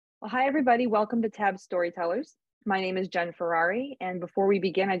Well, hi, everybody. Welcome to TAB Storytellers. My name is Jen Ferrari, and before we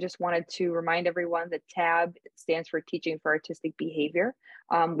begin, I just wanted to remind everyone that TAB stands for Teaching for Artistic Behavior,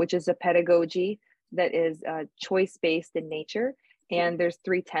 which is a pedagogy that is choice-based in nature. And there's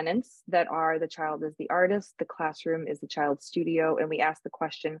three tenets that are: the child is the artist, the classroom is the child's studio, and we ask the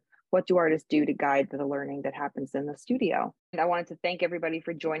question, what do artists do to guide the learning that happens in the studio? And I wanted to thank everybody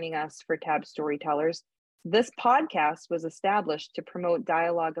for joining us for TAB Storytellers. This podcast was established to promote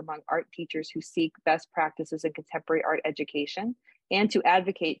dialogue among art teachers who seek best practices in contemporary art education and to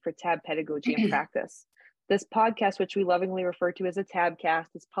advocate for TAB pedagogy and practice. This podcast, which we lovingly refer to as a TABcast,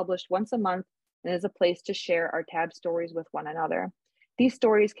 is published once a month and is a place to share our TAB stories with one another. These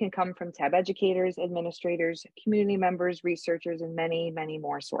stories can come from TAB educators, administrators, community members, researchers, and many, many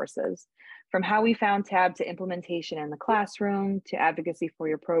more sources. From how we found TAB to implementation in the classroom, to advocacy for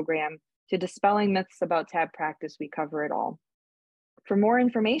your program, to dispelling myths about TAB practice, we cover it all. For more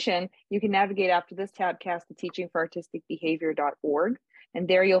information, you can navigate after this TABcast to teachingforartisticbehavior.org, and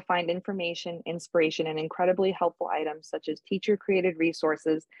there you'll find information, inspiration, and incredibly helpful items such as teacher-created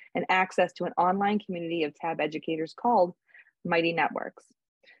resources and access to an online community of TAB educators called Mighty Networks.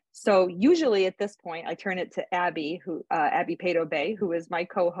 So usually at this point, I turn it to Abby, Abby Pato-Bay, who is my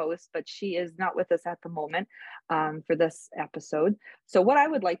co-host, but she is not with us at the moment for this episode. So what I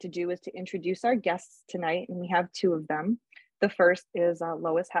would like to do is to introduce our guests tonight, and we have two of them. The first is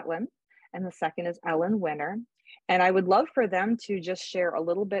Lois Hetland, and the second is Ellen Winner. And I would love for them to just share a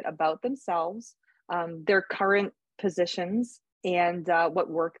little bit about themselves, their current positions, and what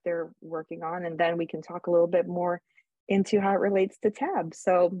work they're working on. And then we can talk a little bit more into how it relates to TAB.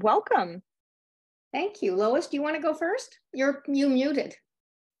 So welcome. Thank you. Lois, do you want to go first? You muted.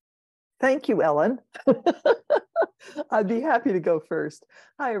 Thank you, Ellen. I'd be happy to go first.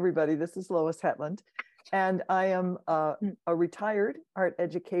 Hi, everybody. This is Lois Hetland, and I am a retired art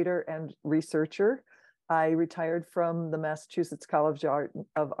educator and researcher. I retired from the Massachusetts College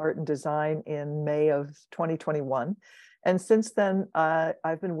of Art and Design in May of 2021. And since then,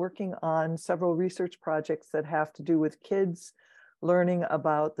 I've been working on several research projects that have to do with kids learning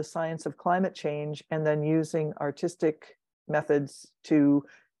about the science of climate change and then using artistic methods to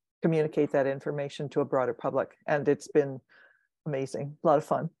communicate that information to a broader public. And it's been amazing, a lot of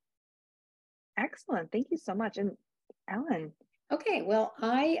fun. Excellent. Thank you so much. And Ellen. Okay, well,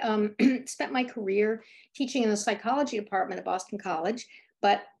 I spent my career teaching in the psychology department at Boston College,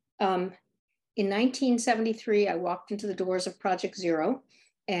 but in 1973, I walked into the doors of Project Zero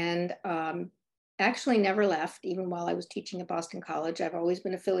and actually never left, even while I was teaching at Boston College. I've always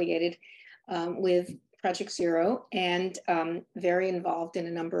been affiliated with Project Zero and very involved in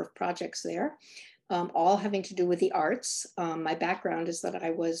a number of projects there, all having to do with the arts. My background is that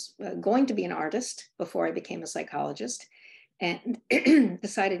I was going to be an artist before I became a psychologist and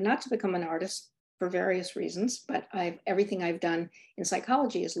decided not to become an artist for various reasons, but everything I've done in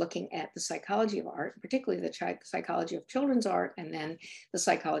psychology is looking at the psychology of art, particularly the psychology of children's art, and then the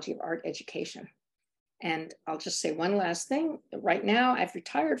psychology of art education. And I'll just say one last thing. Right now, I've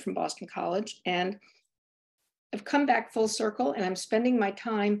retired from Boston College, and I've come back full circle, and I'm spending my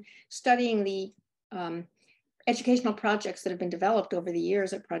time studying the educational projects that have been developed over the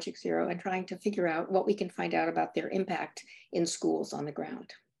years at Project Zero and trying to figure out what we can find out about their impact in schools on the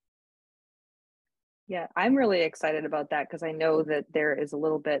ground. Yeah, I'm really excited about that because I know that there is a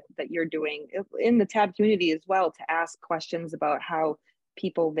little bit that you're doing in the TAB community as well to ask questions about how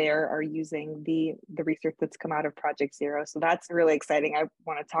people there are using the research that's come out of Project Zero. So that's really exciting. I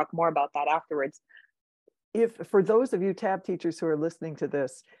want to talk more about that afterwards. If for those of you TAB teachers who are listening to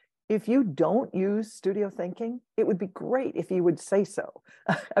this, if you don't use studio thinking, it would be great if you would say so.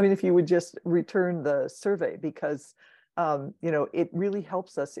 I mean, if you would just return the survey, because it really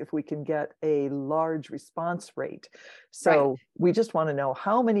helps us if we can get a large response rate. So we just want to know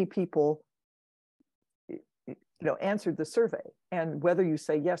how many people, answered the survey, and whether you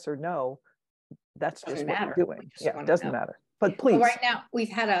say yes or no, that's just what you're doing. Yeah, it doesn't matter. But please. Well, right now we've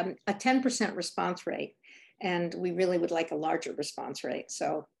had a 10% response rate, and we really would like a larger response rate.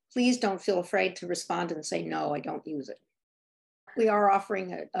 So please don't feel afraid to respond and say, no, I don't use it. We are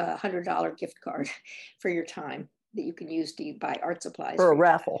offering a $100 gift card for your time that you can use to buy art supplies. For a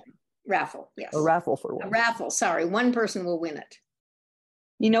raffle. Raffle, yes. A raffle for one. A raffle, sorry. One person will win it.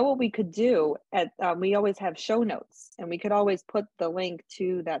 You know what we could do? We always have show notes, and we could always put the link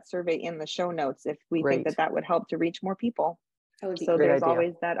to that survey in the show notes if we think that would help to reach more people. That would be so there's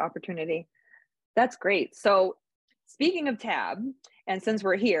always that opportunity. That's great. So speaking of TAB, and since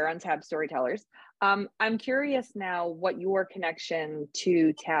we're here on TAB Storytellers, I'm curious now what your connection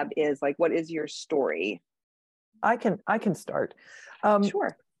to TAB is. Like, what is your story? I can start.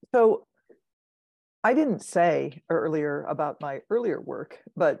 Sure. So I didn't say earlier about my earlier work,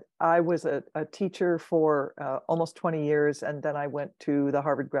 but I was a teacher for almost 20 years. And then I went to the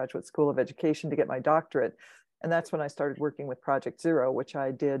Harvard Graduate School of Education to get my doctorate. And that's when I started working with Project Zero, which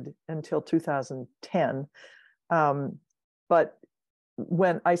I did until 2010. But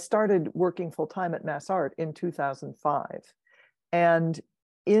when I started working full time at MassArt in 2005, and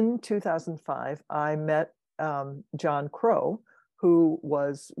in 2005, I met John Crow, who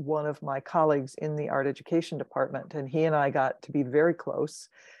was one of my colleagues in the art education department. And he and I got to be very close.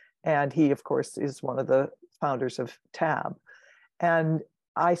 And he, of course, is one of the founders of TAB. And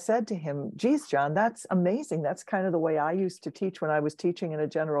I said to him, geez, John, that's amazing. That's kind of the way I used to teach when I was teaching in a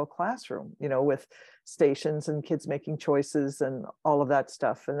general classroom, you know, with stations and kids making choices and all of that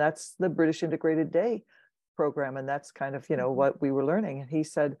stuff. And that's the British Integrated Day program. And that's kind of, you know, what we were learning. And he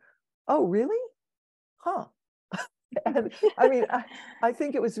said, oh, really? Huh. And I mean, I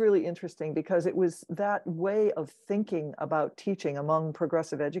think it was really interesting because it was that way of thinking about teaching among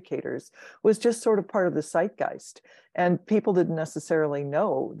progressive educators was just sort of part of the zeitgeist. And people didn't necessarily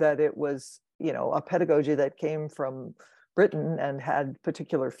know that it was, you know, a pedagogy that came from Britain and had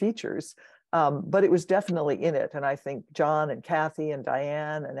particular features. But it was definitely in it. And I think John and Kathy and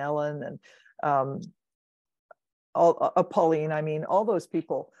Diane and Ellen and Pauline, I mean, all those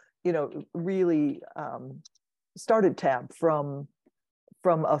people, you know, really started TAB from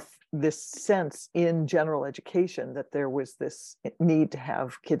this sense in general education that there was this need to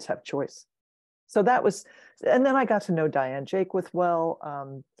have kids have choice. So that was, and then I got to know Diane Jakewith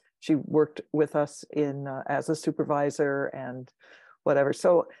well. She worked with us in as a supervisor and whatever.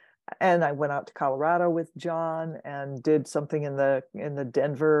 So, and I went out to Colorado with John and did something in the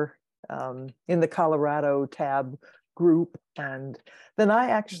Denver, in the Colorado TAB group. And then I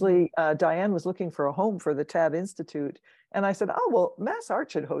actually, Diane was looking for a home for the TAB Institute. And I said, oh, well, MassArt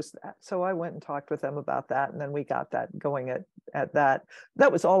should host that. So I went and talked with them about that. And then we got that going at that.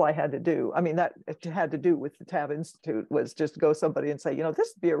 That was all I had to do. I mean, that it had to do with the TAB Institute was just go somebody and say, you know,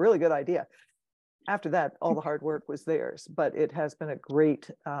 this would be a really good idea. After that, all the hard work was theirs. But it has been a great,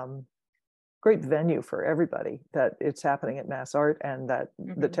 great venue for everybody that it's happening at MassArt and that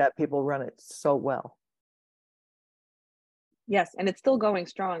the TAB people run it so well. Yes, and it's still going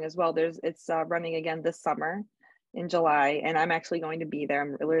strong as well. It's running again this summer in July, and I'm actually going to be there.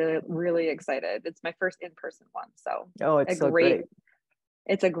 I'm really, really excited. It's my first in-person one, so it's so great.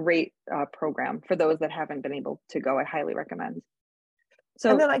 It's a great program for those that haven't been able to go. I highly recommend. So,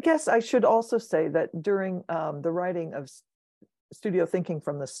 and then I guess I should also say that during the writing of Studio Thinking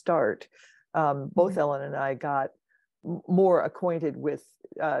from the Start, both Ellen and I got more acquainted with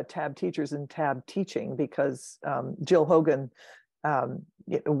TAB teachers and TAB teaching because Jill Hogan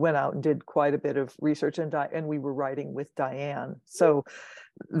went out and did quite a bit of research, and we were writing with Diane. So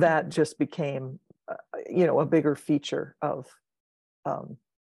that just became, you know, a bigger feature of,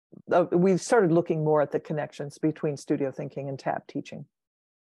 we started looking more at the connections between Studio Thinking and TAB teaching.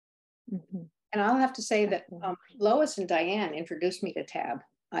 And I'll have to say that Lois and Diane introduced me to TAB.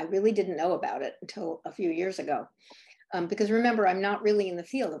 I really didn't know about it until a few years ago. Because remember, I'm not really in the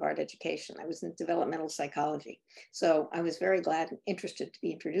field of art education. I was in developmental psychology. So I was very glad and interested to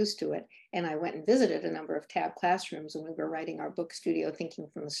be introduced to it. And I went and visited a number of TAB classrooms when we were writing our book, Studio Thinking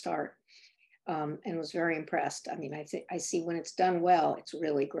from the Start, and was very impressed. I mean, I see when it's done well, it's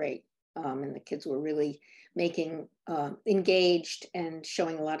really great. And the kids were really making, engaged and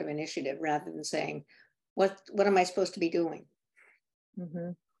showing a lot of initiative rather than saying, what am I supposed to be doing?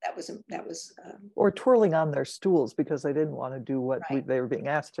 That was or twirling on their stools because they didn't want to do what they were being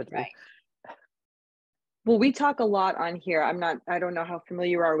asked to do. Right. Well, we talk a lot on here. I don't know how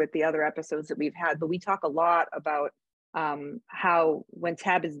familiar you are with the other episodes that we've had, but we talk a lot about how when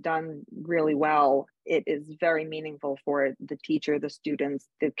TAB is done really well, it is very meaningful for the teacher, the students,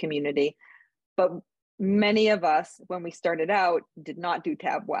 the community. But many of us, when we started out, did not do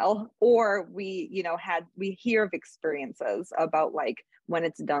TAB well, or we hear of experiences about like when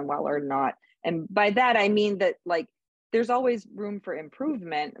it's done well or not. And by that, I mean that like, there's always room for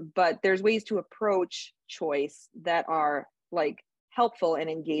improvement, but there's ways to approach choice that are like helpful in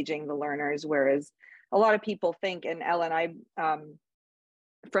engaging the learners. Whereas a lot of people think, and Ellen,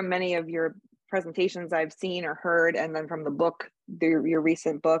 from many of your presentations I've seen or heard, and then from the book, your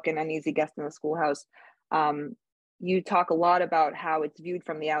recent book, An Uneasy Guest in the Schoolhouse, you talk a lot about how it's viewed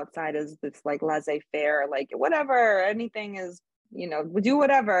from the outside as this like laissez-faire, like whatever, anything is, we do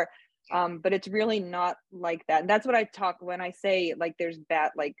whatever. But it's really not like that. And that's what I talk when I say like there's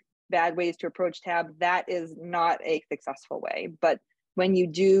bad ways to approach TAB. That is not a successful way. But when you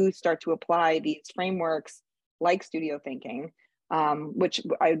do start to apply these frameworks like studio thinking, which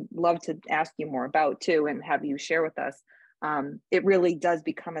I'd love to ask you more about too, and have you share with us. It really does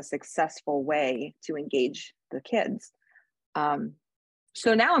become a successful way to engage the kids.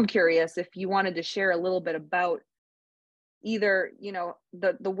 So now I'm curious if you wanted to share a little bit about either, you know,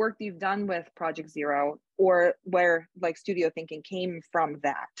 the work that you've done with Project Zero, or where like studio thinking came from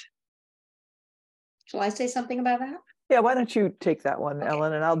that. Shall I say something about that? Yeah, why don't you take that one, Okay.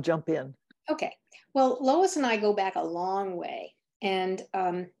 Ellen, and I'll jump in. Okay. Well, Lois and I go back a long way. And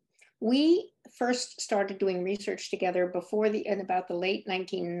we first started doing research together in about the late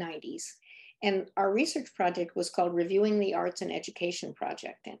 1990s. And our research project was called Reviewing the Arts and Education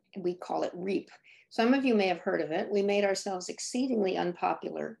Project, and we call it REAP. Some of you may have heard of it. We made ourselves exceedingly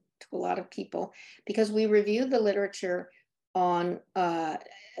unpopular to a lot of people because we reviewed the literature on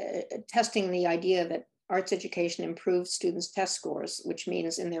testing the idea that arts education improves students' test scores, which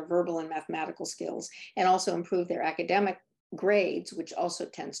means in their verbal and mathematical skills, and also improve their academic grades, which also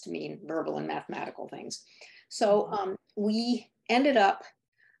tends to mean verbal and mathematical things. So we ended up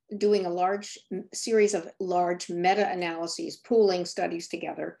doing a large series of large meta-analyses, pooling studies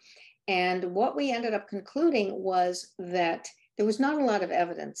together. And what we ended up concluding was that there was not a lot of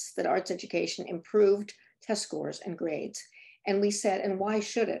evidence that arts education improved test scores and grades. And we said, and why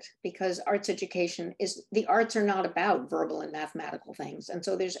should it? Because arts education the arts are not about verbal and mathematical things. And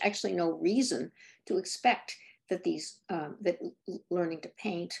so there's actually no reason to expect that that learning to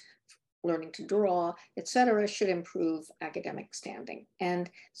paint, learning to draw, etc., should improve academic standing. And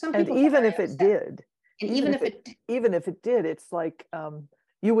some people, and even if it did, even if it did, it's like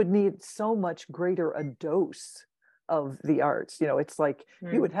you would need so much greater a dose of the arts. You know, it's like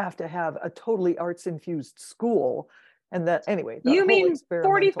you would have to have a totally arts infused school. And that, anyway, you mean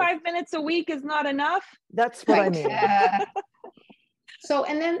 45 minutes a week is not enough? That's what I mean. So,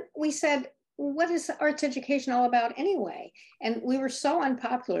 and then we said, what is arts education all about anyway? And we were so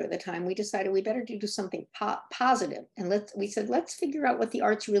unpopular at the time, we decided we better do something positive. And we said, let's figure out what the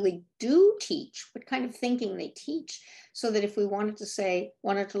arts really do teach, what kind of thinking they teach, so that if we wanted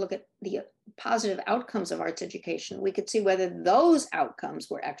to look at the positive outcomes of arts education, we could see whether those outcomes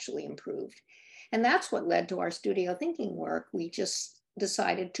were actually improved. And that's what led to our studio thinking work. We just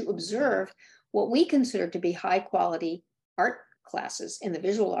decided to observe what we considered to be high quality art classes in the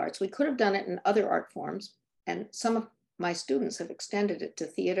visual arts. We could have done it in other art forms, and some of my students have extended it to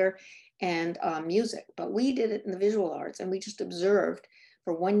theater and music, but we did it in the visual arts, and we just observed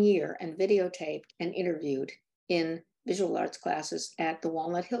for 1 year and videotaped and interviewed in visual arts classes at the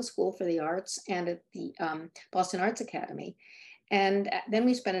Walnut Hill School for the Arts and at the Boston Arts Academy. And then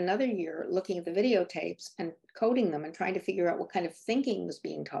we spent another year looking at the videotapes and coding them and trying to figure out what kind of thinking was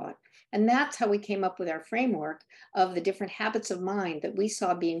being taught. And that's how we came up with our framework of the different habits of mind that we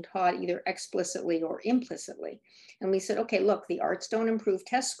saw being taught either explicitly or implicitly. And we said, okay, look, the arts don't improve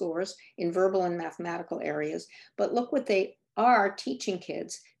test scores in verbal and mathematical areas, but look what they are teaching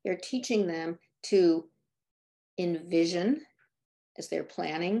kids. They're teaching them to envision as they're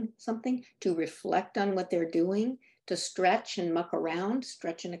planning something, to reflect on what they're doing, to stretch and muck around,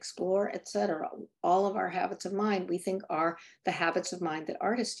 stretch and explore, etc. All of our habits of mind, we think, are the habits of mind that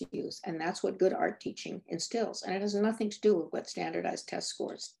artists use. And that's what good art teaching instills. And it has nothing to do with what standardized test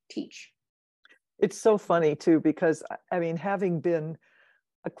scores teach. It's so funny too, because I mean, having been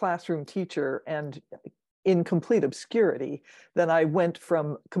a classroom teacher and in complete obscurity, then I went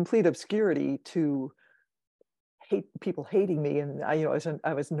from complete obscurity to people hating me, and I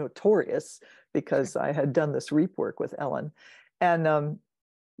was notorious because I had done this REAP work with Ellen. And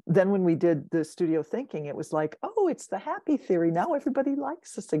then when we did the studio thinking, it was like, oh, it's the happy theory. Now everybody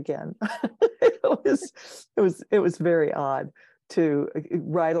likes us again. it was very odd to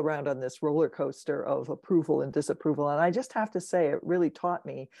ride around on this roller coaster of approval and disapproval. And I just have to say, it really taught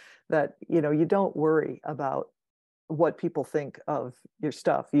me that, you know, you don't worry about what people think of your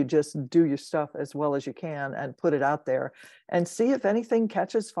stuff. You just do your stuff as well as you can and put it out there and see if anything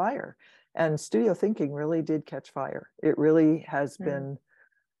catches fire. And studio thinking really did catch fire. It really has been,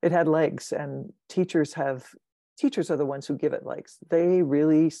 it had legs, and teachers are the ones who give it legs. They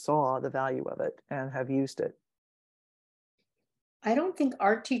really saw the value of it and have used it. I don't think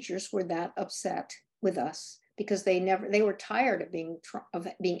art teachers were that upset with us, because they were tired of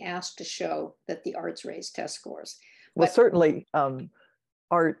being asked to show that the arts raised test scores. Well, certainly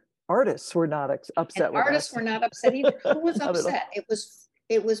artists were not upset with us. Artists were not upset either. Who was upset?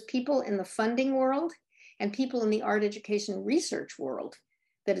 It was people in the funding world and people in the art education research world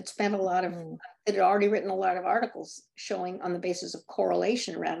that had spent that had already written a lot of articles showing on the basis of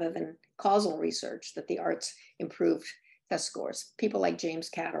correlation rather than causal research that the arts improved test scores. People like James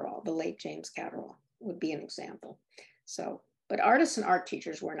Catterall, the late James Catterall, would be an example. So, But artists and art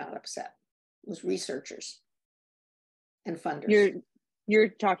teachers were not upset. It was researchers and funders. You're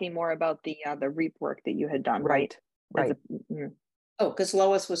talking more about the REAP work that you had done, right? Right. Oh, because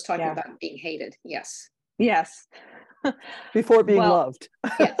Lois was talking about being hated. Yes. Yes. Before being loved.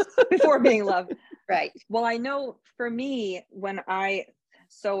 Yes. Before being loved. Right. Well, I know for me,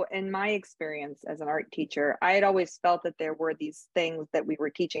 so in my experience as an art teacher, I had always felt that there were these things that we were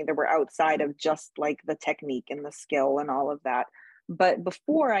teaching that were outside of just like the technique and the skill and all of that. But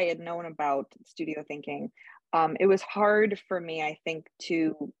before I had known about studio thinking, it was hard for me, I think,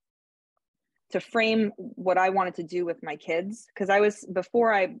 to frame what I wanted to do with my kids. Because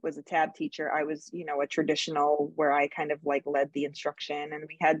before I was a tab teacher, I was, a traditional where I kind of like led the instruction and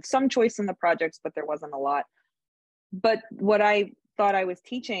we had some choice in the projects, but there wasn't a lot. But what I thought I was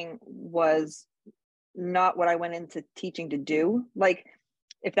teaching was not what I went into teaching to do. Like,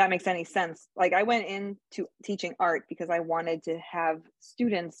 if that makes any sense. Like, I went into teaching art because I wanted to have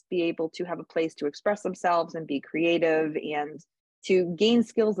students be able to have a place to express themselves and be creative and to gain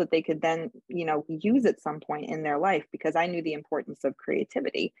skills that they could then, use at some point in their life, because I knew the importance of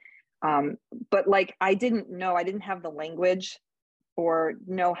creativity. But like, I didn't have the language or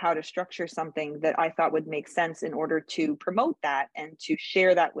know how to structure something that I thought would make sense in order to promote that and to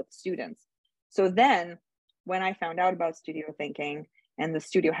share that with students. So then when I found out about studio thinking and the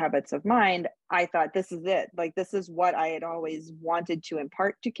studio habits of mind, I thought, this is it. Like, this is what I had always wanted to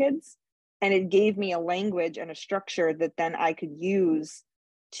impart to kids. And it gave me a language and a structure that then I could use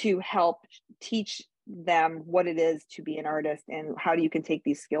to help teach them what it is to be an artist and how you can take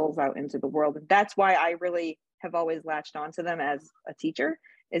these skills out into the world. And that's why I really have always latched onto them as a teacher,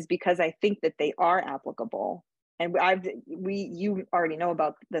 is because I think that they are applicable. And you already know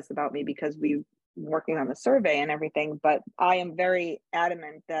about this about me because we've working on the survey and everything, but I am very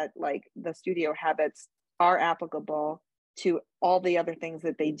adamant that like the studio habits are applicable to all the other things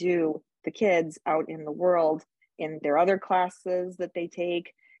that they do, the kids out in the world, in their other classes that they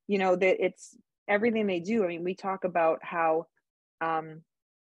take, that it's everything they do. I mean, we talk about how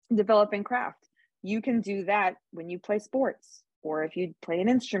developing craft, you can do that when you play sports or if you play an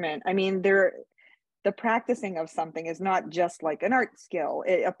instrument. I mean, the practicing of something is not just like an art skill,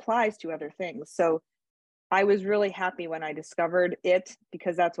 it applies to other things. So I was really happy when I discovered it,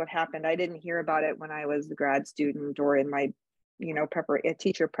 because that's what happened. I didn't hear about it when I was a grad student or in my,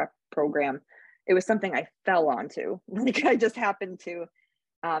 teacher prep program. It was something I fell onto. Like, I just happened to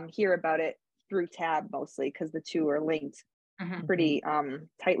hear about it through tab mostly, because the two are linked pretty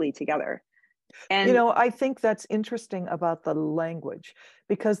tightly together. And I think that's interesting about the language,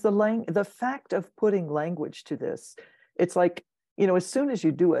 because the fact of putting language to this, it's like, as soon as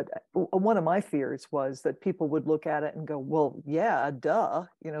you do it, one of my fears was that people would look at it and go, well, yeah, duh,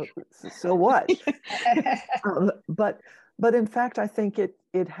 so what? But in fact, I think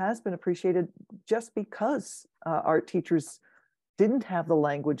it has been appreciated just because art teachers didn't have the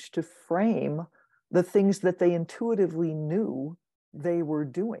language to frame the things that they intuitively knew they were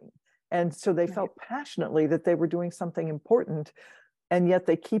doing. And so they felt passionately that they were doing something important, and yet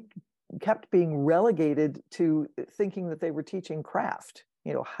they kept being relegated to thinking that they were teaching craft,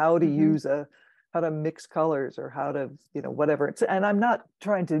 how to use how to mix colors or how to, whatever. And I'm not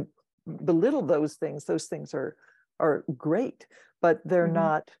trying to belittle those things. Those things are great, but they're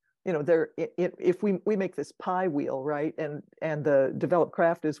not, if we make this pie wheel, right, and the developed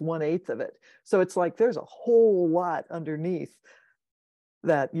craft is 1/8 of it. So it's like there's a whole lot underneath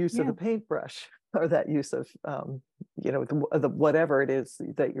that use of the paintbrush, or that use of the whatever it is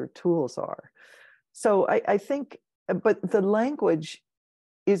that your tools are. So I think, but the language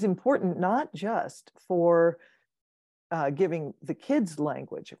is important, not just for giving the kids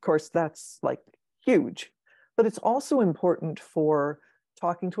language. Of course, that's like huge, but it's also important for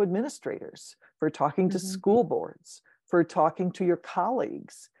talking to administrators, for talking to school boards, for talking to your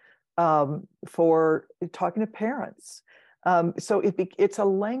colleagues, for talking to parents. So it's a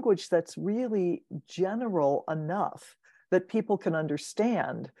language that's really general enough that people can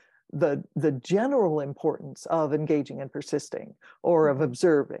understand the general importance of engaging and persisting, or of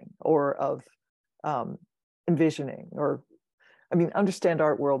observing, or of envisioning, or, understand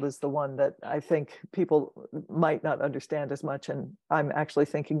art world is the one that I think people might not understand as much. And I'm actually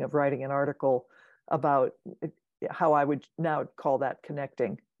thinking of writing an article about how I would now call that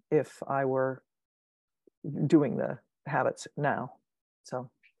connecting if I were doing the habits now. So,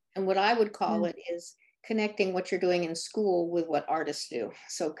 and what I would call it is connecting what you're doing in school with what artists do,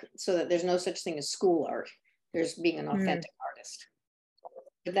 so that there's no such thing as school art. There's being an authentic artist.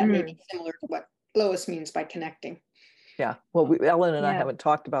 But that may be similar to what Lois means by connecting. Yeah, well, Ellen and I haven't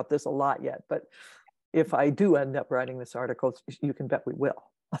talked about this a lot yet, but if I do end up writing this article, you can bet we will.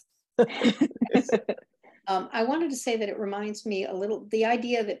 I wanted to say that it reminds me a little, the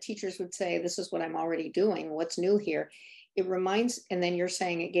idea that teachers would say, this is what I'm already doing, what's new here? It reminds, and then you're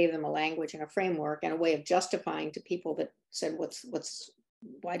saying it gave them a language and a framework and a way of justifying to people that said,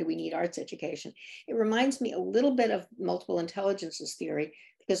 why do we need arts education? It reminds me a little bit of multiple intelligences theory,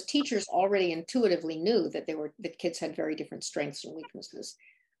 because teachers already intuitively knew that that kids had very different strengths and weaknesses.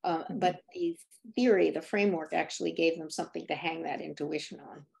 But the theory, the framework actually gave them something to hang that intuition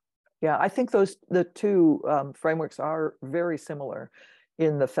on. Yeah, I think the two frameworks are very similar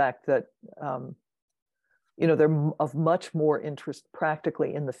in the fact that, they're of much more interest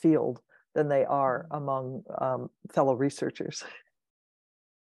practically in the field than they are among fellow researchers.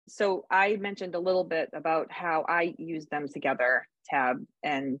 So I mentioned a little bit about how I use them together, TAB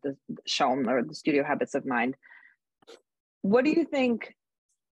and the SHOM, or the Studio Habits of Mind. What do you think,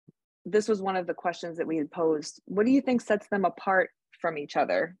 this was one of the questions that we had posed, what do you think sets them apart from each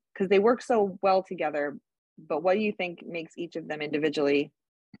other? Because they work so well together, but what do you think makes each of them individually?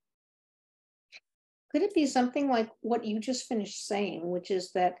 Could it be something like what you just finished saying, which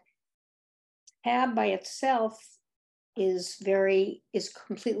is that TAB by itself is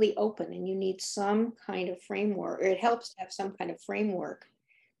completely open, and you need some kind of framework, or it helps to have some kind of framework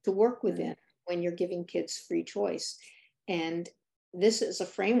to work within when you're giving kids free choice. And this is a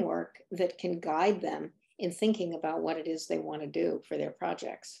framework that can guide them in thinking about what it is they want to do for their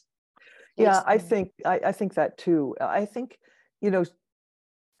projects. Yeah, I think that too. I think,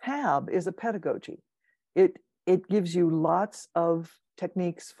 TAB is a pedagogy. It gives you lots of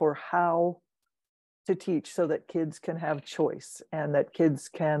techniques for how to teach so that kids can have choice, and that kids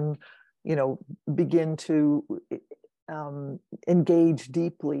can, begin to engage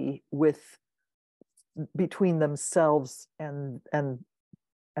deeply between themselves and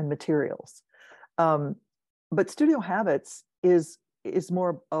materials. But Studio Habits is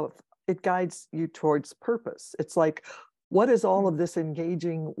more of, it guides you towards purpose. It's like, what is all of this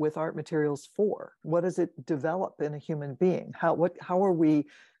engaging with art materials for? What does it develop in a human being? How are we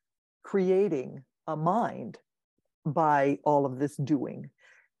creating a mind by all of this doing?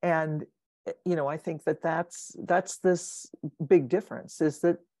 And I think that's this big difference, is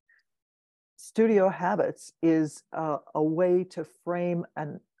that Studio Habits is a way to frame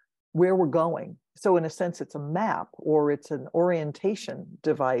where we're going. So in a sense, it's a map, or it's an orientation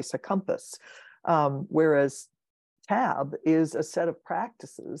device, a compass, whereas TAB is a set of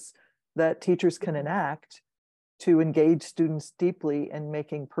practices that teachers can enact to engage students deeply in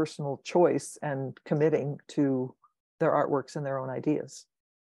making personal choice and committing to their artworks and their own ideas.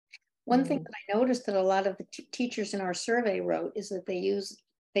 One thing that I noticed that a lot of the teachers in our survey wrote is that they use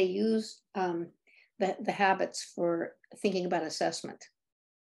the habits for thinking about assessment.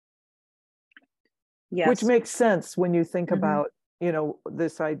 Yes. Which makes sense when you think about,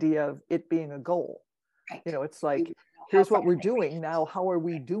 this idea of it being a goal. Right. It's like, here's what we're doing now. How are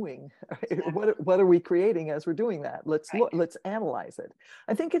we doing? What are we creating as we're doing that? Let's analyze it.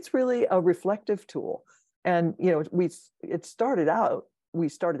 I think it's really a reflective tool. And, we started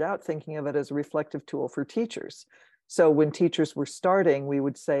out thinking of it as a reflective tool for teachers. So when teachers were starting, we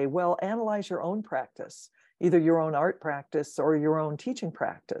would say, well, analyze your own practice, either your own art practice or your own teaching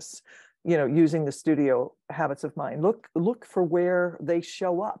practice, using the Studio Habits of Mind. Look for where they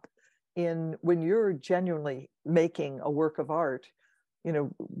show up when you're genuinely making a work of art.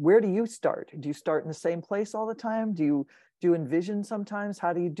 Where do you start? Do you start in the same place all the time? Do you envision sometimes?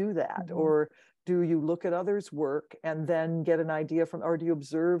 How do you do that? Or do you look at others' work and then get an idea or do you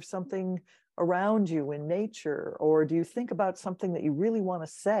observe something around you in nature? Or do you think about something that you really want to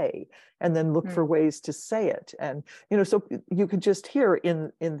say and then look for ways to say it? And, so you could just hear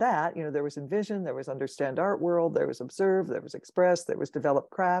in that, there was envision, there was understand art world, there was observe, there was express, there was develop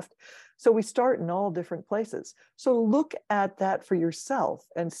craft. So we start in all different places. So look at that for yourself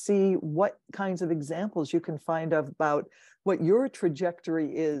and see what kinds of examples you can find about what your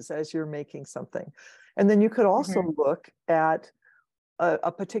trajectory is as you're making something. And then you could also look at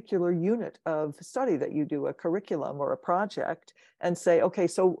a particular unit of study that you do, a curriculum or a project, and say, okay,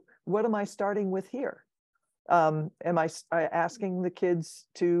 so what am I starting with here? Am I asking the kids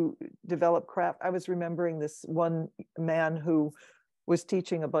to develop craft? I was remembering this one man who was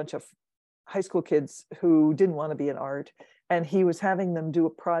teaching a bunch of high school kids who didn't want to be in art, and he was having them do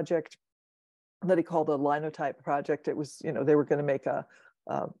a project that he called a linotype project. It was, they were going to make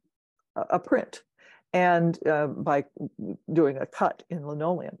a print, and by doing a cut in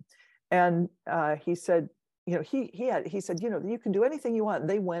linoleum. And he said, he said, you can do anything you want. And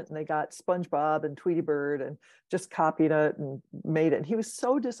they went and they got SpongeBob and Tweety Bird and just copied it and made it. And he was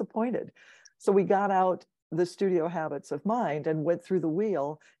so disappointed. So we got out the studio habits of mind and went through the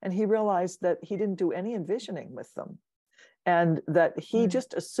wheel, and he realized that he didn't do any envisioning with them, and that he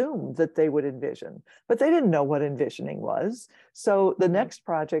just assumed that they would envision, but they didn't know what envisioning was. So the next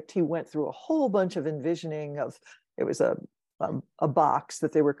project, he went through a whole bunch of envisioning of, it was a box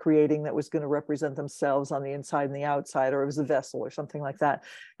that they were creating that was going to represent themselves on the inside and the outside, or it was a vessel or something like that.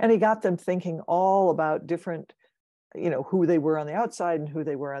 And he got them thinking all about different, who they were on the outside and who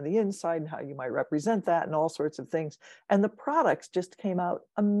they were on the inside and how you might represent that and all sorts of things. And the products just came out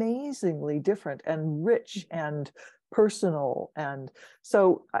amazingly different and rich and personal. And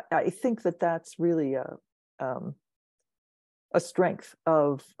so I think that that's really a strength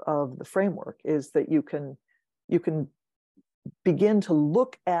of the framework, is that you can begin to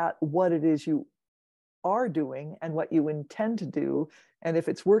look at what it is you are doing and what you intend to do, and if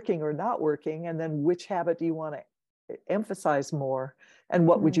it's working or not working, and then which habit do you want to emphasize more, and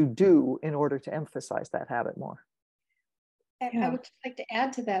what would you do in order to emphasize that habit more. I would just like to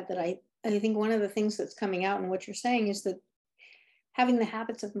add to that I think one of the things that's coming out in what you're saying is that having the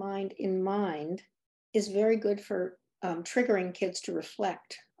habits of mind in mind is very good for triggering kids to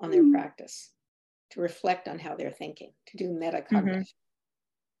reflect on their practice, to reflect on how they're thinking, to do metacognition.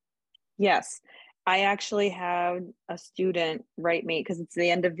 Yes. I actually had a student write me, because it's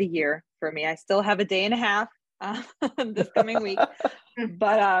the end of the year for me. I still have a day and a half this coming week.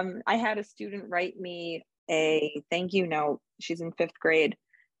 But I had a student write me a thank you note. She's in 5th grade.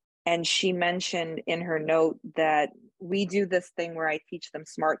 And she mentioned in her note that we do this thing where I teach them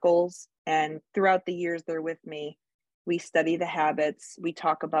SMART goals. And throughout the years they're with me, we study the habits. We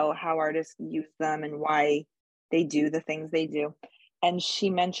talk about how artists use them and why they do the things they do. And she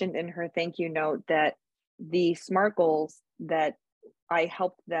mentioned in her thank you note that the SMART goals that I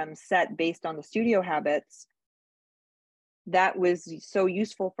helped them set based on the studio habits, that was so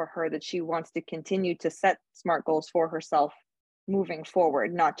useful for her that she wants to continue to set SMART goals for herself moving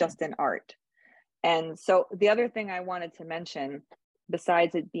forward, not just in art. And so the other thing I wanted to mention,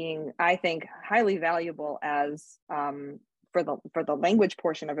 besides it being, I think, highly valuable as for the language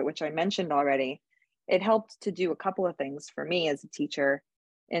portion of it, which I mentioned already, it helped to do a couple of things for me as a teacher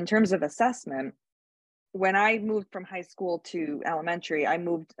in terms of assessment. When I moved from high school to elementary, I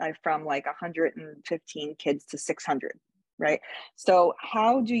from like 115 kids to 600, right? So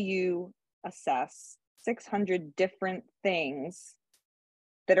how do you assess 600 different things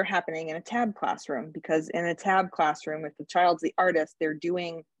that are happening in a TAB classroom? Because in a TAB classroom, if the child's the artist, they're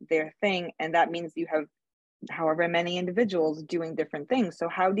doing their thing, and that means you have however many individuals doing different things. So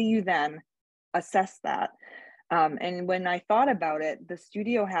how do you then assess that? And when I thought about it, the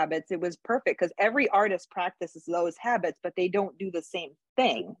studio habits, it was perfect, because every artist practices those habits, but they don't do the same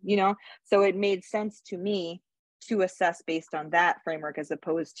thing, So it made sense to me to assess based on that framework, as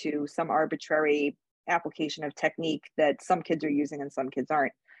opposed to some arbitrary application of technique that some kids are using and some kids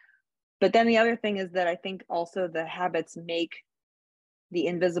aren't. But then the other thing is that I think also the habits make the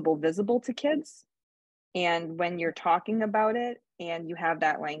invisible visible to kids. And when you're talking about it and you have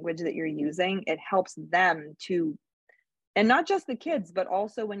that language that you're using, it helps them to, and not just the kids, but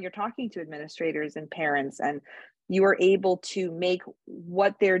also when you're talking to administrators and parents, and you are able to make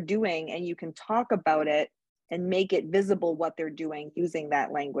what they're doing, and you can talk about it and make it visible what they're doing using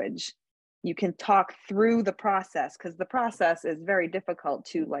that language. You can talk through the process, because the process is very difficult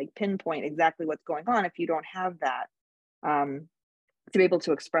to like pinpoint exactly what's going on if you don't have that to be able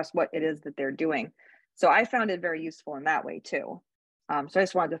to express what it is that they're doing. So I found it very useful in that way too. So I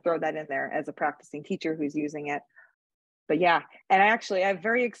just wanted to throw that in there as a practicing teacher who's using it. But yeah, and I have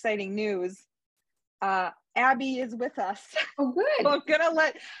very exciting news. Abby is with us. Oh, good. So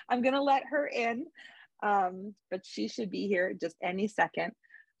I'm gonna let her in, but she should be here just any second.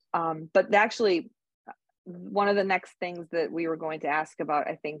 But actually, one of the next things that we were going to ask about,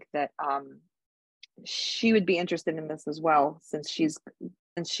 I think that she would be interested in this as well, since she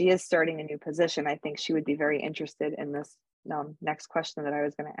is starting a new position. I think she would be very interested in this next question that I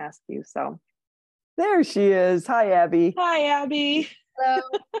was going to ask you. So there she is. Hi, Abby. Hi, Abby. Hello.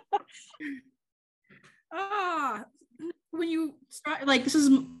 When you start, like, this is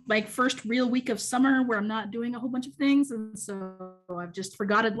like first real week of summer where I'm not doing a whole bunch of things, and so I've just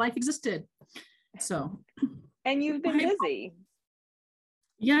forgotten life existed. So, and you've been busy.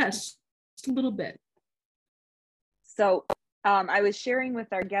 Yes, just a little bit. So I was sharing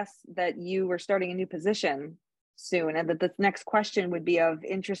with our guests that you were starting a new position soon, and that this next question would be of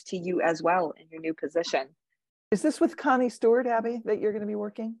interest to you as well in your new position. Is this with Connie Stewart, Abby, that you're going to be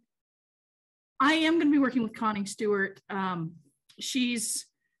working? I am going to be working with Connie Stewart. She's,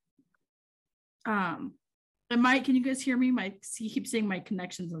 can you guys hear me? He keeps saying my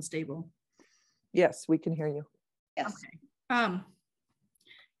connection's unstable. Yes, we can hear you. Yes. Okay.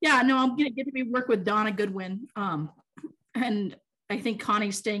 Yeah, no, I'm gonna get to work with Donna Goodwin. And I think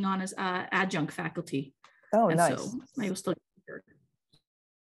Connie's staying on as adjunct faculty. Oh, and nice. So I will still.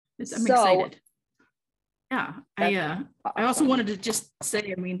 I'm So, excited. Yeah, I also wanted to just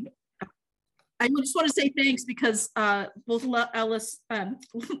say, I mean, I just want to say thanks because both Lois and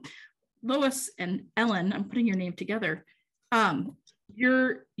Ellen, I'm putting your name together.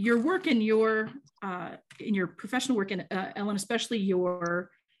 Your work in your professional work, and Ellen, especially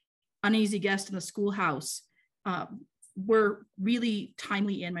your uneasy guest in the schoolhouse, were really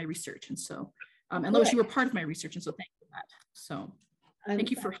timely in my research, and so and Lois, you were part of my research, and so thank you for that. So thank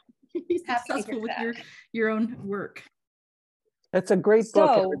you for being successful with your own work. It's a great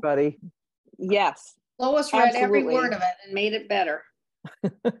book, everybody. Yes. Lois read every word of it and made it better.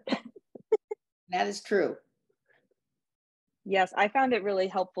 That is true. Yes, I found it really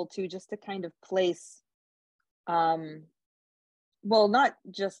helpful too, just to kind of place, well, not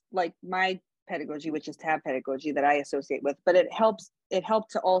just like my pedagogy, which is TAB pedagogy that I associate with, but it helped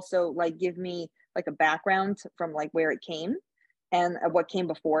to also like give me like a background from like where it came and what came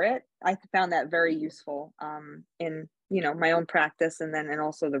before it. I found that very useful in, you know, my own practice and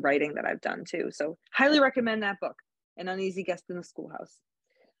also the writing that I've done too. So highly recommend that book, An Uneasy Guest in the Schoolhouse,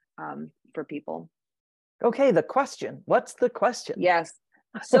 for people. Okay, the question. What's the question? Yes.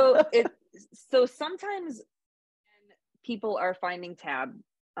 So so sometimes when people are finding TAB,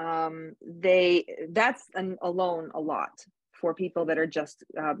 that's alone a lot for people that are just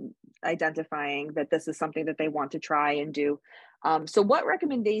identifying that this is something that they want to try and do. So what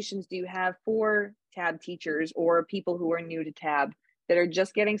recommendations do you have for TAB teachers or people who are new to TAB that are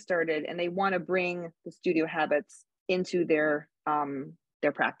just getting started and they want to bring the studio habits into their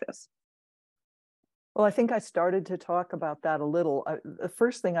practice? Well, I think I started to talk about that a little. The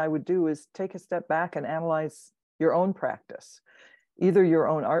first thing I would do is take a step back and analyze your own practice, either your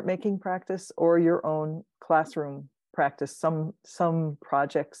own art making practice or your own classroom practice, some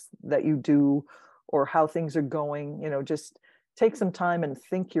projects that you do or how things are going. You know, just take some time and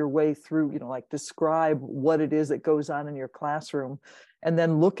think your way through, you know, like describe what it is that goes on in your classroom and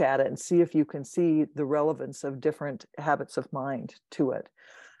then look at it and see if you can see the relevance of different habits of mind to it.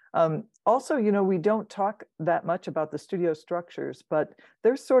 Also, you know, we don't talk that much about the studio structures, but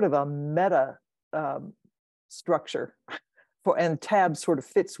there's sort of a meta structure and TAB sort of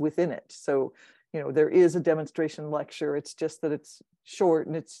fits within it. So, you know, there is a demonstration lecture. It's just that it's short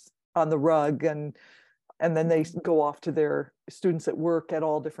and it's on the rug, and then they go off to their students at work at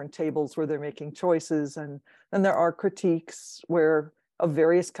all different tables where they're making choices. And then there are critiques where of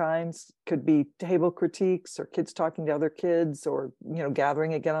various kinds, could be table critiques or kids talking to other kids, or, you know,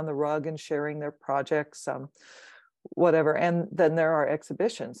 gathering again on the rug and sharing their projects, whatever. And then there are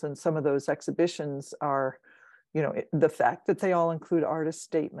exhibitions, and some of those exhibitions are, you know, the fact that they all include artist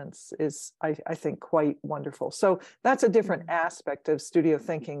statements is, I think, quite wonderful. So that's a different aspect of studio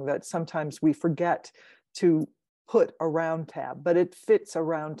thinking that sometimes we forget to put around TAB, but it fits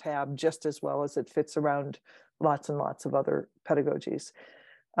around TAB just as well as it fits around lots and lots of other pedagogies.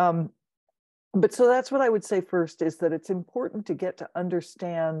 But so that's what I would say first, is that it's important to get to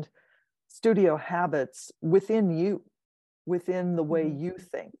understand studio habits within you, within the way you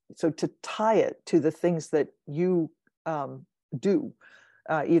think. So to tie it to the things that you do,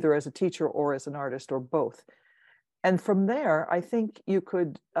 either as a teacher or as an artist or both. And from there, I think you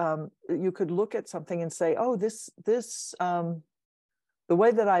could look at something and say, oh, this the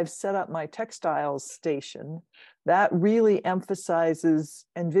way that I've set up my textiles station, that really emphasizes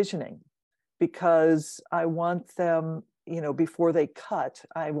envisioning, because I want them, you know, before they cut,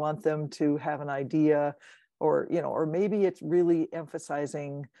 I want them to have an idea, or, you know, or maybe it's really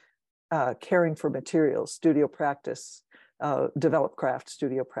emphasizing caring for materials, studio practice, develop craft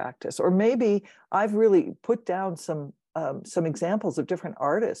studio practice. Or maybe I've really put down some examples of different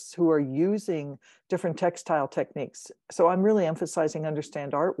artists who are using different textile techniques. So I'm really emphasizing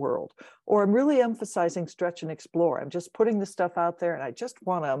understand art world, or I'm really emphasizing stretch and explore. I'm just putting the stuff out there and I just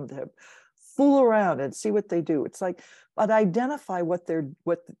want them to fool around and see what they do. It's like, but identify what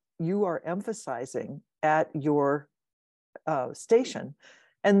you are emphasizing at your station,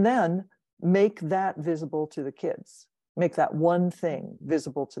 and then make that visible to the kids. Make that one thing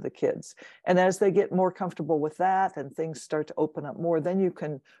visible to the kids. And as they get more comfortable with that and things start to open up more, then you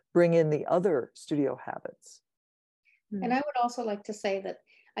can bring in the other studio habits. And I would also like to say that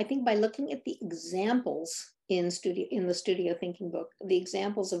I think by looking at the examples in the studio thinking book, the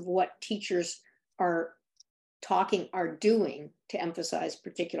examples of what teachers are talking are doing to emphasize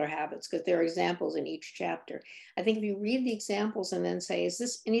particular habits, because there are examples in each chapter. I think if you read the examples and then say, is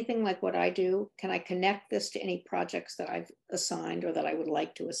this anything like what I do? Can I connect this to any projects that I've assigned or that I would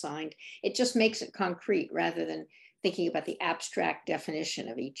like to assign? It just makes it concrete rather than thinking about the abstract definition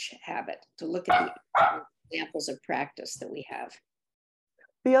of each habit, to look at the examples of practice that we have.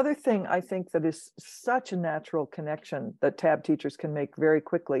 The other thing I think that is such a natural connection that TAB teachers can make very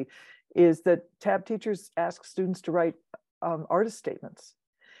quickly is that TAB teachers ask students to write artist statements.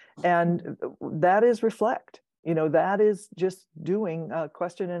 And that is reflect. You know, that is just doing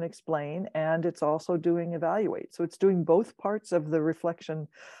question and explain, and it's also doing evaluate. So it's doing both parts of the reflection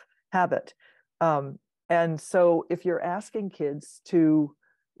habit. And so if you're asking kids to,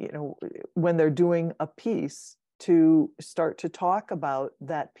 you know, when they're doing a piece, to start to talk about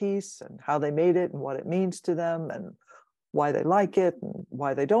that piece and how they made it and what it means to them and why they like it and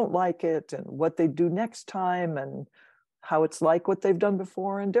why they don't like it and what they do next time and how it's like what they've done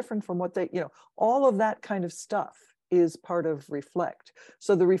before and different from what they, you know, all of that kind of stuff is part of reflect.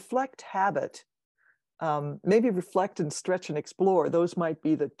 So the reflect habit, maybe reflect and stretch and explore, those might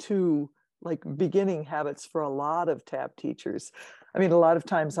be the two like beginning habits for a lot of TAB teachers. I mean, a lot of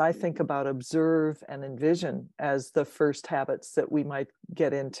times I think about observe and envision as the first habits that we might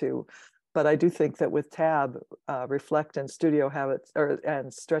get into. But I do think that with TAB, reflect and studio habits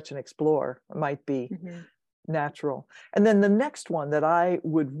and stretch and explore might be natural. And then the next one that I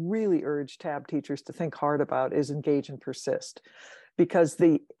would really urge TAB teachers to think hard about is engage and persist, because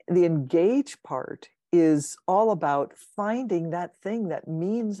the engage part is all about finding that thing that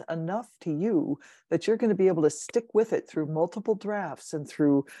means enough to you that you're going to be able to stick with it through multiple drafts and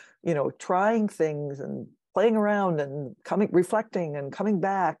through, you know, trying things and playing around and reflecting and coming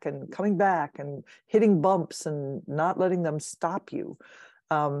back and hitting bumps and not letting them stop you.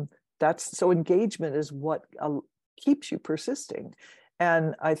 So engagement is what keeps you persisting.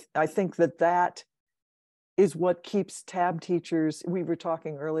 And I think that is what keeps TAB teachers. We were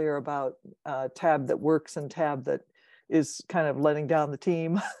talking earlier about TAB that works and TAB that is kind of letting down the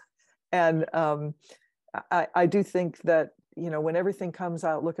team. And I do think that, you know, when everything comes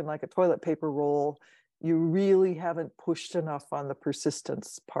out looking like a toilet paper roll, you really haven't pushed enough on the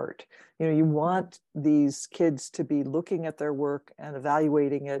persistence part. You know, you want these kids to be looking at their work and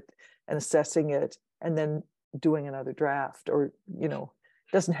evaluating it and assessing it and then doing another draft, or, you know,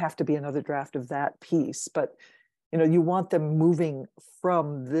 doesn't have to be another draft of that piece, but, you know, you want them moving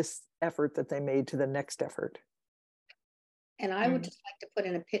from this effort that they made to the next effort. And I would just like to put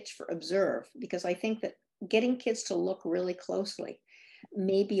in a pitch for observe, because I think that getting kids to look really closely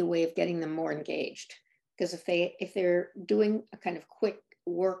may be a way of getting them more engaged. Because if they're doing a kind of quick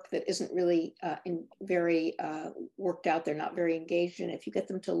work that isn't really very worked out, they're not very engaged in it. If you get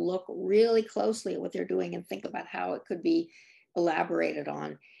them to look really closely at what they're doing and think about how it could be elaborated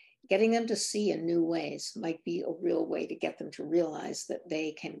on, getting them to see in new ways might be a real way to get them to realize that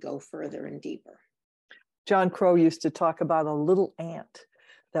they can go further and deeper. John Crow used to talk about a little ant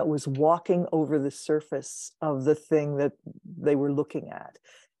that was walking over the surface of the thing that they were looking at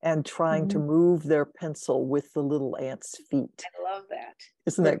and trying to move their pencil with the little ant's feet. I love that.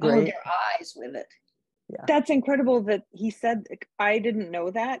 Isn't that great? Their eyes with it. Yeah. That's incredible that he said. I didn't know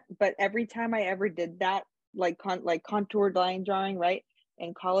that, but every time I ever did that, like contour line drawing, right,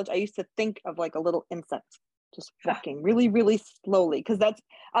 in college, I used to think of like a little insect just walking really, really slowly, because that's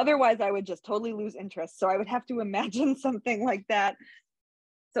otherwise I would just totally lose interest. So I would have to imagine something like that.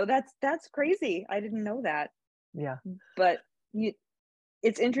 So that's crazy. I didn't know that. Yeah. But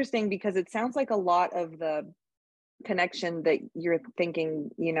it's interesting because it sounds like a lot of the connection that you're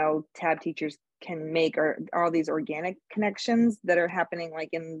thinking, you know, TAB teachers can make are all these organic connections that are happening like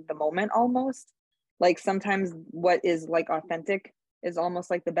in the moment almost. Like sometimes what is like authentic is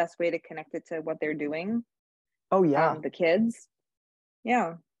almost like the best way to connect it to what they're doing. Oh yeah. The kids.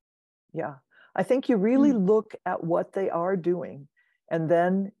 Yeah. Yeah. I think you really look at what they are doing and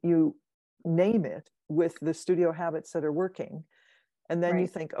then you name it with the studio habits that are working. And then you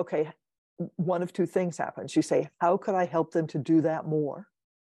think, okay, one of two things happens. You say, how could I help them to do that more?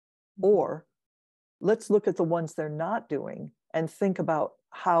 Or let's look at the ones they're not doing and think about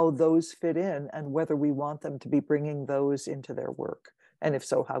how those fit in and whether we want them to be bringing those into their work. And if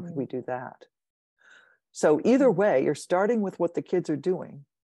so, how could we do that? So either way, you're starting with what the kids are doing,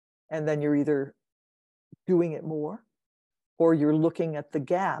 and then you're either doing it more, or you're looking at the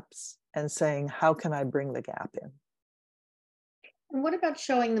gaps and saying, how can I bring the gap in? And what about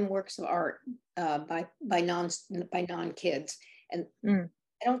showing them works of art by non-kids? And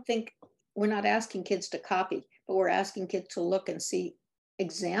I don't think we're not asking kids to copy, but we're asking kids to look and see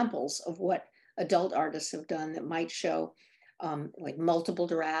examples of what adult artists have done that might show like multiple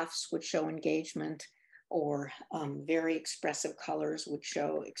drafts would show engagement, or very expressive colors would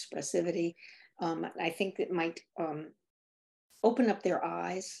show expressivity. I think that might open up their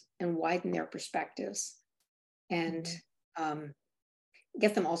eyes and widen their perspectives, and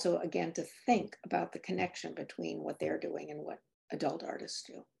get them also, again, to think about the connection between what they're doing and what adult artists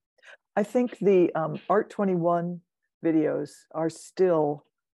do. I think the Art 21 videos are still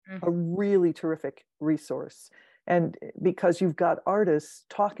a really terrific resource. And because you've got artists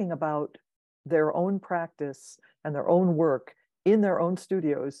talking about their own practice and their own work in their own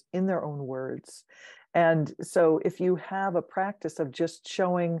studios, in their own words. And so if you have a practice of just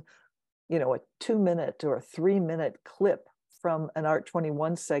showing, you know, a 2-minute or a 3-minute clip from an Art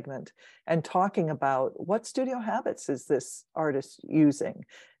 21 segment and talking about what studio habits is this artist using,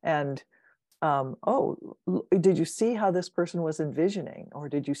 and oh, did you see how this person was envisioning, or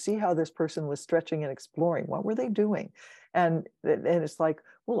did you see how this person was stretching and exploring? What were they doing? And it's like,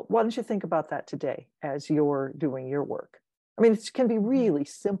 well, why don't you think about that today as you're doing your work? I mean, it can be really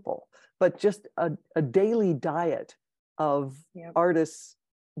simple, but just a daily diet of artists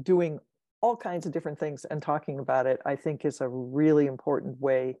doing all kinds of different things and talking about it, I think is a really important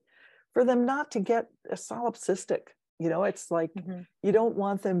way for them not to get solipsistic. You know, it's like, you don't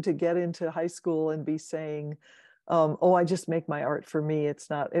want them to get into high school and be saying, oh, I just make my art for me.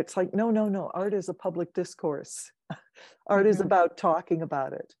 It's not, it's like, no, art is a public discourse. Art is about talking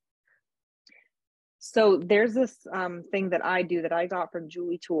about it. So there's this thing that I do that I got from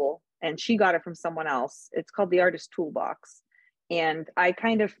Julie Toole, and she got it from someone else. It's called the Artist Toolbox. And I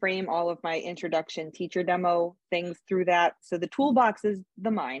kind of frame all of my introduction teacher demo things through that. So the toolbox is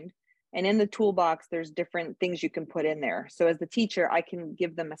the mind. And in the toolbox, there's different things you can put in there. So as the teacher, I can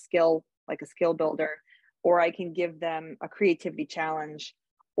give them a skill, like a skill builder, or I can give them a creativity challenge,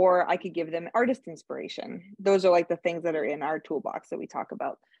 or I could give them artist inspiration. Those are like the things that are in our toolbox that we talk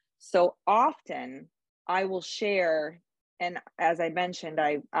about. So often I will share, and as I mentioned,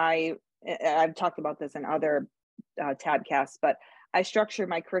 I've talked about this in other tabcasts, but I structure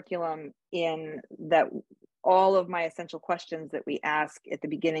my curriculum in that all of my essential questions that we ask at the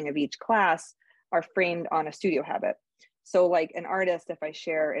beginning of each class are framed on a studio habit. So like an artist, if I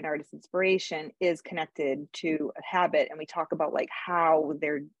share an artist inspiration, is connected to a habit, and we talk about like how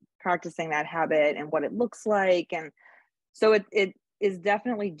they're practicing that habit and what it looks like. And so it is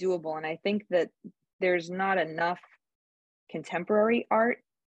definitely doable. And I think that there's not enough contemporary art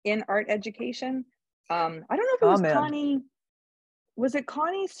in art education. I don't know if it was Connie, was it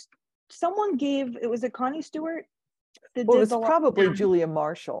Connie? Someone gave, was it Connie Stewart? Well, it's probably Julia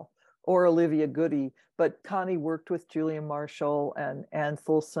Marshall or Olivia Goody, but Connie worked with Julia Marshall and Ann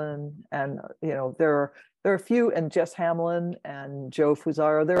Fulson, and you know, there are a few, and Jess Hamlin and Joe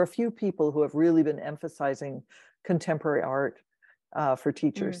Fusaro. There are a few people who have really been emphasizing contemporary art for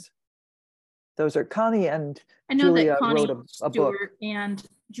teachers. Those are Connie and Julia wrote a book. And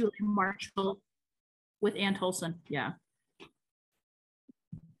Julia Marshall with Ann Fulson, yeah.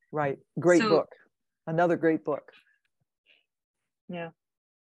 Right, great book. Another great book. Yeah.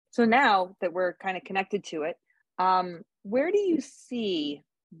 So now that we're kind of connected to it, where do you see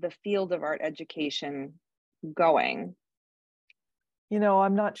the field of art education going? You know,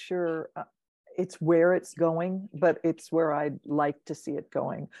 I'm not sure it's where it's going, but it's where I'd like to see it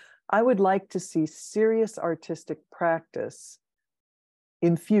going. I would like to see serious artistic practice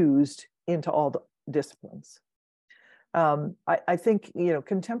infused into all the disciplines. I think, you know,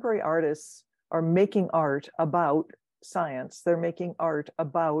 contemporary artists are making art about science. They're making art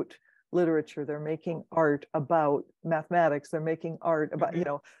about literature. They're making art about mathematics. They're making art about, you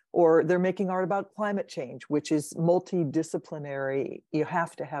know, or they're making art about climate change, which is multidisciplinary. You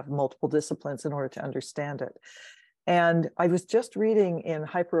have to have multiple disciplines in order to understand it. And I was just reading in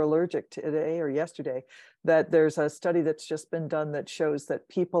Hyperallergic today or yesterday that there's a study that's just been done that shows that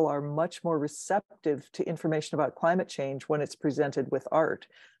people are much more receptive to information about climate change when it's presented with art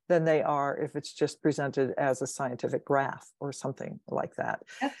than they are if it's just presented as a scientific graph or something like that.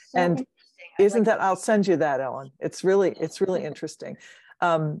 That's so and isn't that, I'll send you that, Ellen. It's really interesting.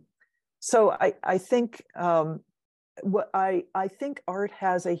 So I think I think art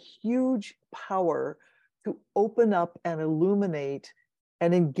has a huge power to open up and illuminate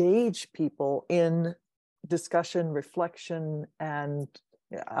and engage people in discussion, reflection, and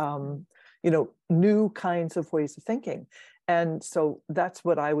you know, new kinds of ways of thinking. And so that's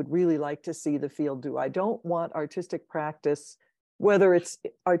what I would really like to see the field do. I don't want artistic practice, whether it's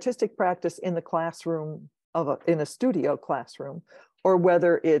artistic practice in the classroom in a studio classroom, or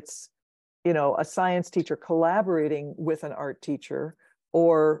whether it's, you know, a science teacher collaborating with an art teacher,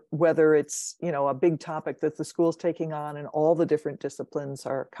 or whether it's, you know, a big topic that the school's taking on and all the different disciplines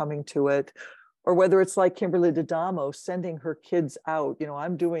are coming to it, or whether it's like Kimberly D'Adamo sending her kids out. You know,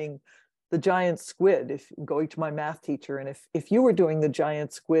 I'm doing the giant squid, if going to my math teacher, and if you were doing the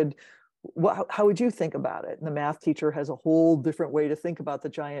giant squid, how would you think about it? And the math teacher has a whole different way to think about the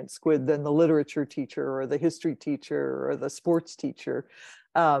giant squid than the literature teacher or the history teacher or the sports teacher.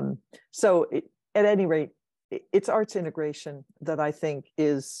 At any rate, it's arts integration that I think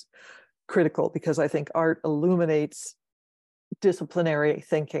is critical, because I think art illuminates disciplinary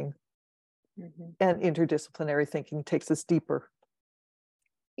thinking, and interdisciplinary thinking takes us deeper.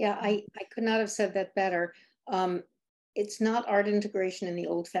 Yeah, I could not have said that better. It's not art integration in the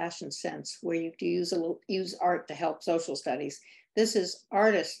old-fashioned sense, where you use art to help social studies. This is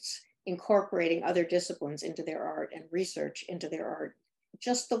artists incorporating other disciplines into their art and research into their art,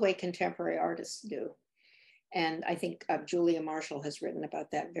 just the way contemporary artists do. And I think Julia Marshall has written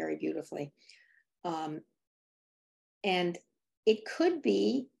about that very beautifully. And it could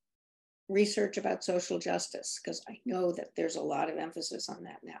be research about social justice, because I know that there's a lot of emphasis on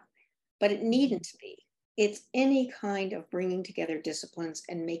that now, but it needn't to be. It's any kind of bringing together disciplines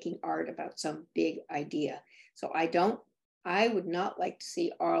and making art about some big idea. So I would not like to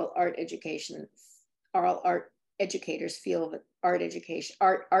see oral art educators feel that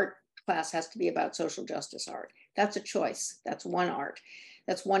art class has to be about social justice art. That's a choice. That's one art.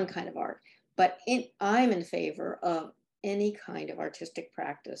 That's one kind of art. But I'm in favor of any kind of artistic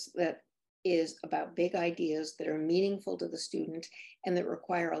practice that is about big ideas that are meaningful to the student and that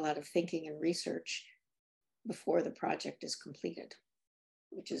require a lot of thinking and research before the project is completed,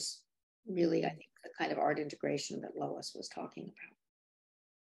 which is really, I think, the kind of art integration that Lois was talking about.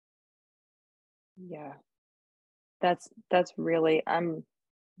 Yeah, that's really, I'm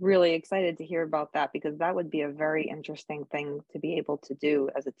really excited to hear about that, because that would be a very interesting thing to be able to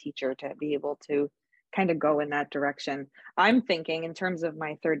do as a teacher, to be able to kind of go in that direction. I'm thinking in terms of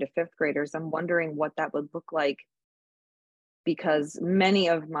my 3rd to 5th graders, I'm wondering what that would look like, because many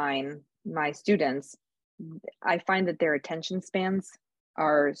of my students, I find that their attention spans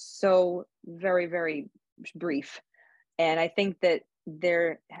are so very, very brief. And I think that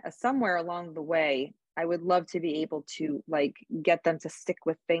there, somewhere along the way, I would love to be able to like get them to stick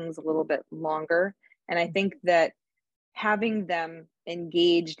with things a little bit longer. And I think that having them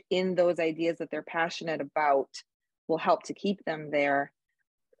engaged in those ideas that they're passionate about will help to keep them there.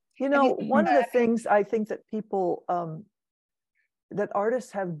 You know, one of the things I think that people, that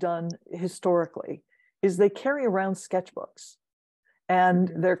artists have done historically is they carry around sketchbooks,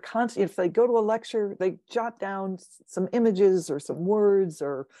 and they're constant. If they go to a lecture, they jot down some images or some words,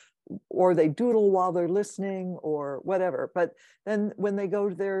 or they doodle while they're listening or whatever. But then when they go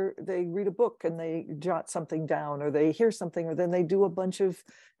there, they read a book and they jot something down, or they hear something, or then they do a bunch of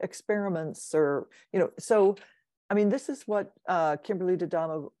experiments, or, you know. So, I mean, this is what Kimberly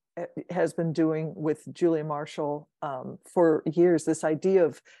D'Adamo has been doing with Julia Marshall for years, this idea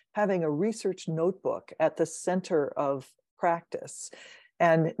of having a research notebook at the center of practice.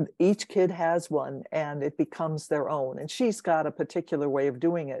 And each kid has one, and it becomes their own. And she's got a particular way of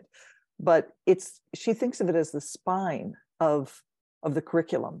doing it, but she thinks of it as the spine of the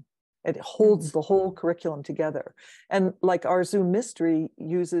curriculum. It holds the whole curriculum together. And like our Zoom Mystery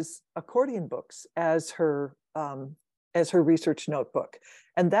uses accordion books as her research notebook.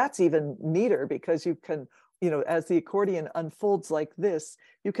 And that's even neater, because you can, you know, as the accordion unfolds like this,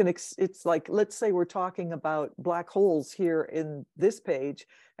 you can, it's like, let's say we're talking about black holes here in this page,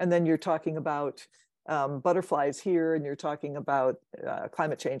 and then you're talking about butterflies here, and you're talking about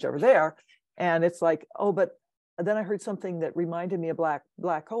climate change over there. And it's like, oh, but then I heard something that reminded me of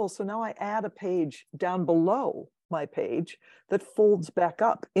black holes. So now I add a page down below my page that folds back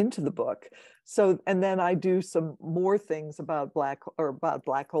up into the book. So, and then I do some more things about black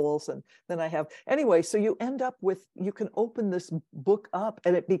holes. And then I have, anyway, so you end up with, you can open this book up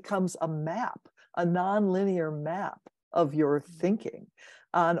and it becomes a map, a nonlinear map of your thinking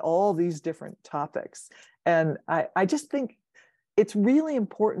on all these different topics. And I just think it's really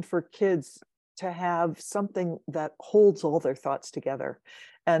important for kids to have something that holds all their thoughts together.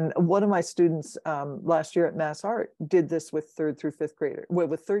 And one of my students last year at Mass Art did this with 3rd through 5th graders,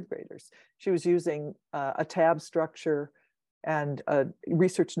 with 3rd graders. She was using a tab structure and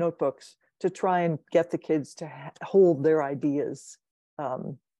research notebooks to try and get the kids to hold their ideas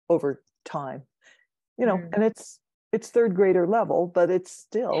over time. You know, and it's 3rd grader level, but it's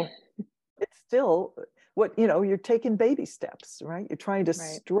still what, you know, you're taking baby steps, right? You're trying to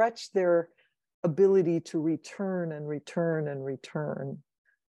stretch their ability to return and return and return.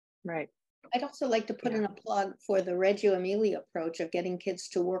 Right. I'd also like to put in a plug for the Reggio Emilia approach of getting kids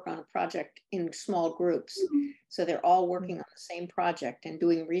to work on a project in small groups. So they're all working on the same project and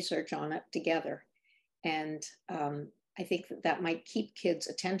doing research on it together. And I think that might keep kids'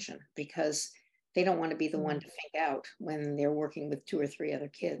 attention because they don't want to be the one to think out when they're working with 2 or 3 other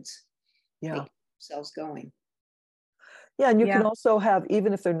kids. Yeah. They keep themselves going. Yeah, and you can also have,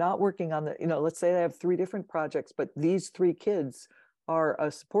 even if they're not working on the, you know, let's say they have 3 different projects, but these 3 kids are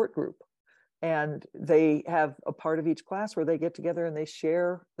a support group and they have a part of each class where they get together and they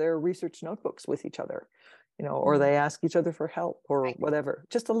share their research notebooks with each other, you know, or they ask each other for help or whatever.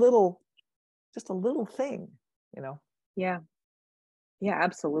 Just a little thing, you know. Yeah,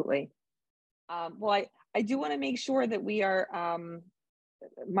 absolutely. Well, I do want to make sure that we are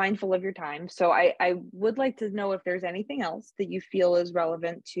mindful of your time. So I would like to know if there's anything else that you feel is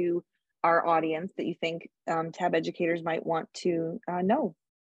relevant to our audience that you think TAB educators might want to know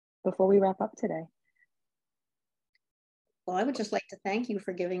before we wrap up today. Well, I would just like to thank you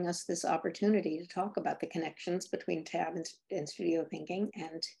for giving us this opportunity to talk about the connections between TAB and studio thinking,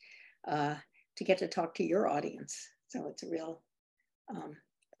 and to get to talk to your audience. So it's a real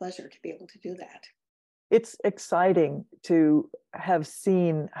pleasure to be able to do that. It's exciting to have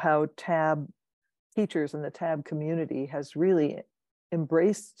seen how TAB teachers and the TAB community has really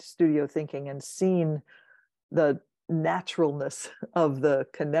embraced studio thinking and seen the naturalness of the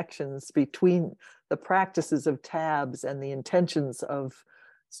connections between the practices of TABs and the intentions of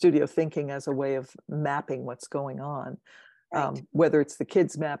studio thinking as a way of mapping what's going on. Right. Whether it's the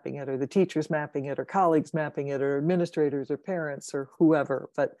kids mapping it or the teachers mapping it or colleagues mapping it or administrators or parents or whoever,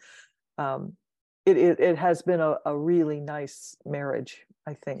 but it has been a really nice marriage,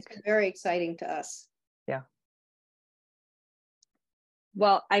 I think. It's been very exciting to us. Yeah.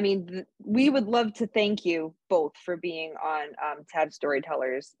 Well, I mean, we would love to thank you both for being on TAB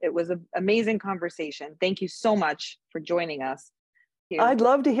Storytellers. It was an amazing conversation. Thank you so much for joining us. I'd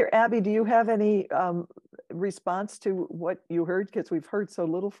love to hear, Abby, do you have any response to what you heard? Because we've heard so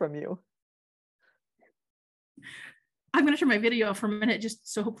little from you. I'm going to turn my video off for a minute,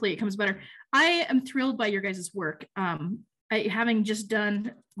 just so hopefully it comes better. I am thrilled by your guys' work. Having just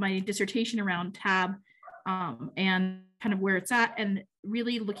done my dissertation around TAB and kind of where it's at, and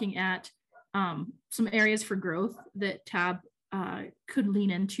really looking at some areas for growth that TAB could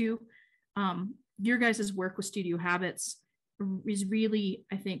lean into. Your guys' work with Studio Habits is really,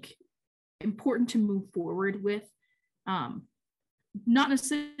 I think, important to move forward with. Not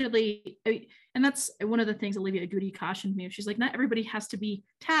necessarily, and that's one of the things Olivia Goody cautioned me. She's like, not everybody has to be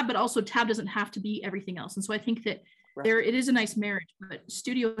TAB, but also TAB doesn't have to be everything else. And so I think that it is a nice marriage, but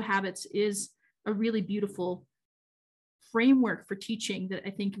Studio Habits is a really beautiful framework for teaching that I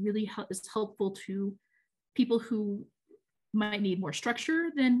think really is helpful to people who might need more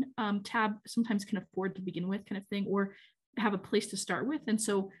structure than TAB sometimes can afford to begin with, kind of thing, or have a place to start with. And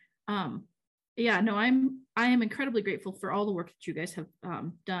so yeah, no, I am incredibly grateful for all the work that you guys have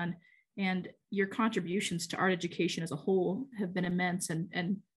done, and your contributions to art education as a whole have been immense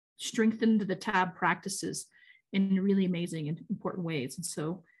and strengthened the TAB practices in really amazing and important ways. And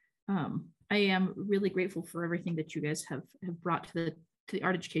so I am really grateful for everything that you guys have brought to the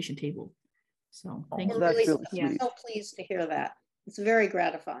art education table. So thank you. We're really so pleased to hear that. It's very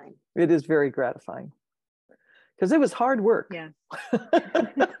gratifying. It is very gratifying because it was hard work. Yeah.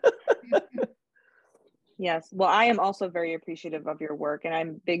 Yes. Well, I am also very appreciative of your work, and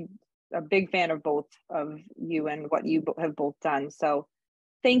I'm a big fan of both of you and what you have both done. So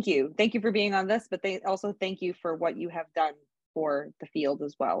thank you. Thank you for being on this, but also thank you for what you have done for the field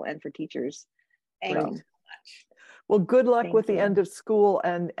as well and for teachers. Thank you so much. Well, good luck with the end of school,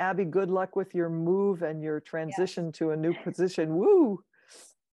 and Abby, good luck with your move and your transition to a new position. Woo!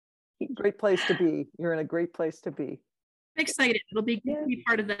 Great place to be. You're in a great place to be. I'm excited. It'll be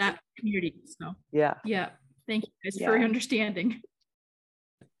part of that community. So yeah. Thank you guys for your understanding.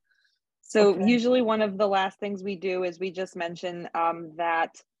 So usually one of the last things we do is we just mention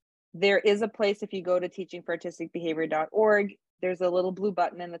that there is a place, if you go to teachingforartisticbehavior.org, there's a little blue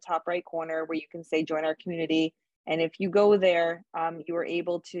button in the top right corner where you can say join our community. And if you go there, you are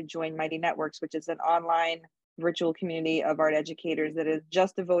able to join Mighty Networks, which is an online virtual community of art educators that is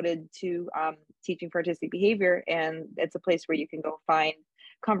just devoted to teaching for artistic behavior. And it's a place where you can go find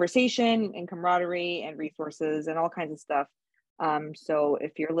conversation and camaraderie and resources and all kinds of stuff. So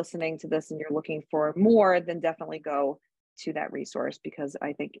if you're listening to this and you're looking for more, then definitely go to that resource, because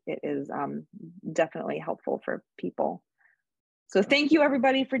I think it is definitely helpful for people. So thank you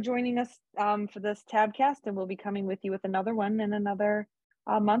everybody for joining us for this Tabcast, and we'll be coming with you with another one in another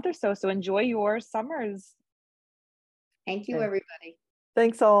month or so. So enjoy your summers. Thank you, everybody.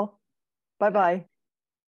 Thanks all. Bye-bye.